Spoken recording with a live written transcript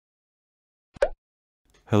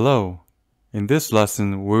Hello! In this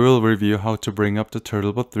lesson, we will review how to bring up the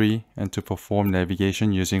TurtleBot 3 and to perform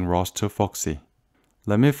navigation using ROS to Foxy.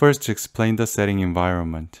 Let me first explain the setting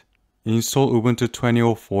environment. Install Ubuntu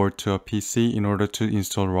 2004 to a PC in order to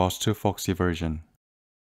install ROS to Foxy version.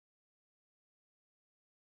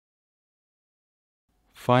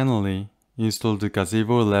 Finally, install the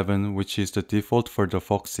Gazebo 11, which is the default for the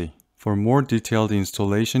Foxy. For more detailed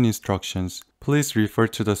installation instructions, please refer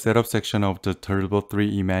to the setup section of the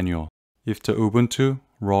TurtleBot3 manual. If the Ubuntu,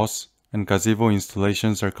 ROS, and Gazebo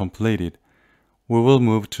installations are completed, we will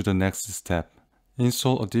move to the next step.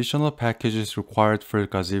 Install additional packages required for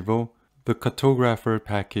Gazebo, the cartographer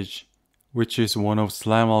package, which is one of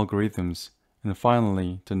SLAM algorithms, and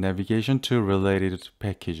finally, the navigation tool related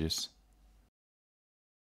packages.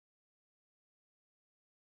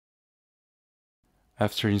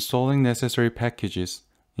 After installing necessary packages,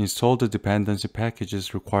 install the dependency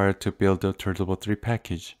packages required to build the TurtleBot3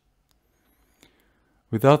 package.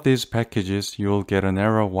 Without these packages, you will get an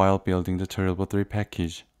error while building the TurtleBot3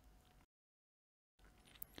 package.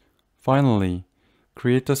 Finally,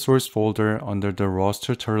 create the source folder under the ROS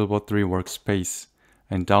to TurtleBot3 workspace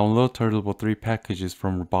and download TurtleBot3 packages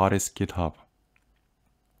from ROBOTIS GitHub.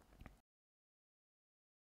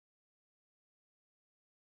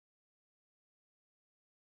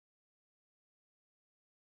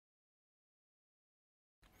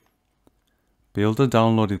 Build the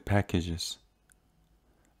downloaded packages.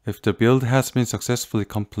 If the build has been successfully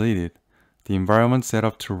completed, the environment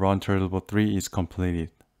setup to run TurtleBot3 is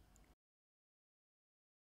completed.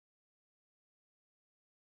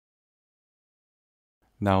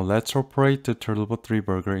 Now let's operate the TurtleBot3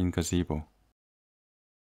 burger in Gazebo.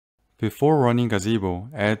 Before running Gazebo,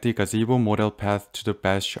 add the Gazebo model path to the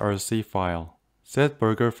bash RC file. Set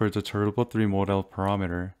burger for the TurtleBot3 model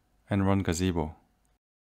parameter and run Gazebo.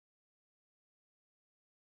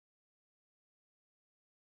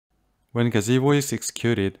 When Gazebo is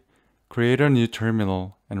executed, create a new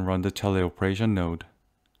terminal and run the teleoperation node.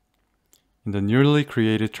 In the newly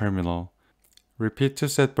created terminal, repeat to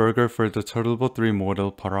set burger for the TurtleBot3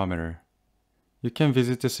 model parameter. You can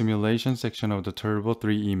visit the simulation section of the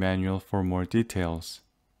TurtleBot3 manual for more details.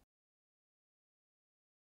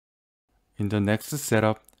 In the next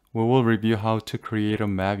setup, we will review how to create a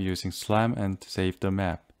map using SLAM and save the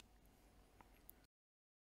map.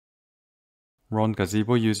 Run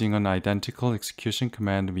Gazebo using an identical execution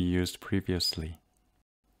command we used previously.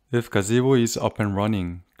 If Gazebo is up and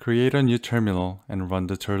running, create a new terminal and run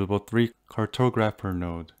the TurtleBot3 cartographer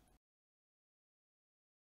node.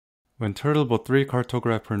 When TurtleBot3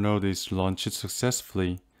 cartographer node is launched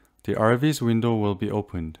successfully, the RVs window will be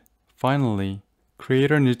opened. Finally,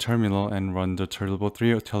 create a new terminal and run the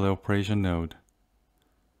TurtleBot3 teleoperation node.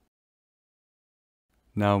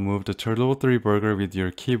 Now move the TurtleBot3 burger with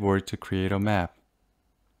your keyboard to create a map.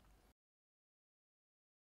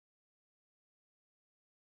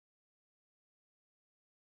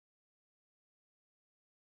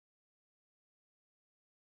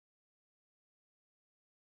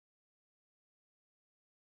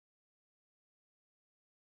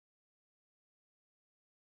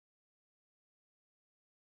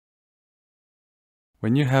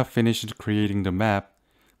 When you have finished creating the map,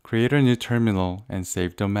 create a new terminal and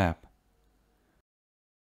save the map.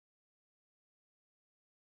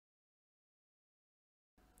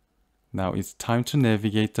 Now it's time to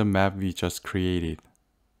navigate the map we just created.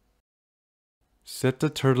 Set the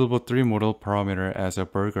TurtleBot3 model parameter as a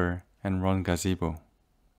burger and run Gazebo.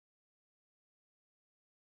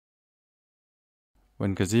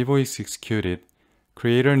 When Gazebo is executed,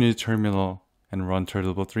 create a new terminal and run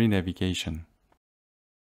TurtleBot3 navigation.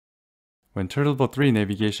 When TurtleBot3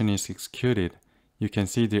 navigation is executed, you can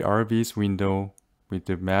see the RVs window with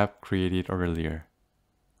the map created earlier.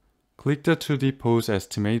 Click the 2D pose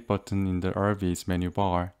estimate button in the RVs menu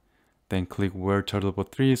bar, then click where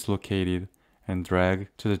TurtleBot3 is located and drag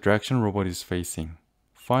to the direction robot is facing.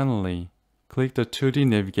 Finally, click the 2D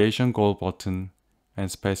navigation goal button and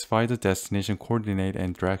specify the destination coordinate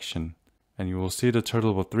and direction, and you will see the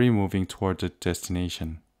TurtleBot3 moving toward the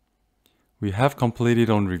destination. We have completed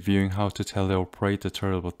on reviewing how to teleoperate the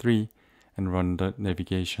TurtleBot3 and run the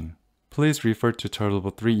navigation. Please refer to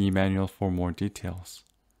TurtleBot3 manual for more details.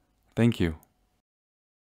 Thank you.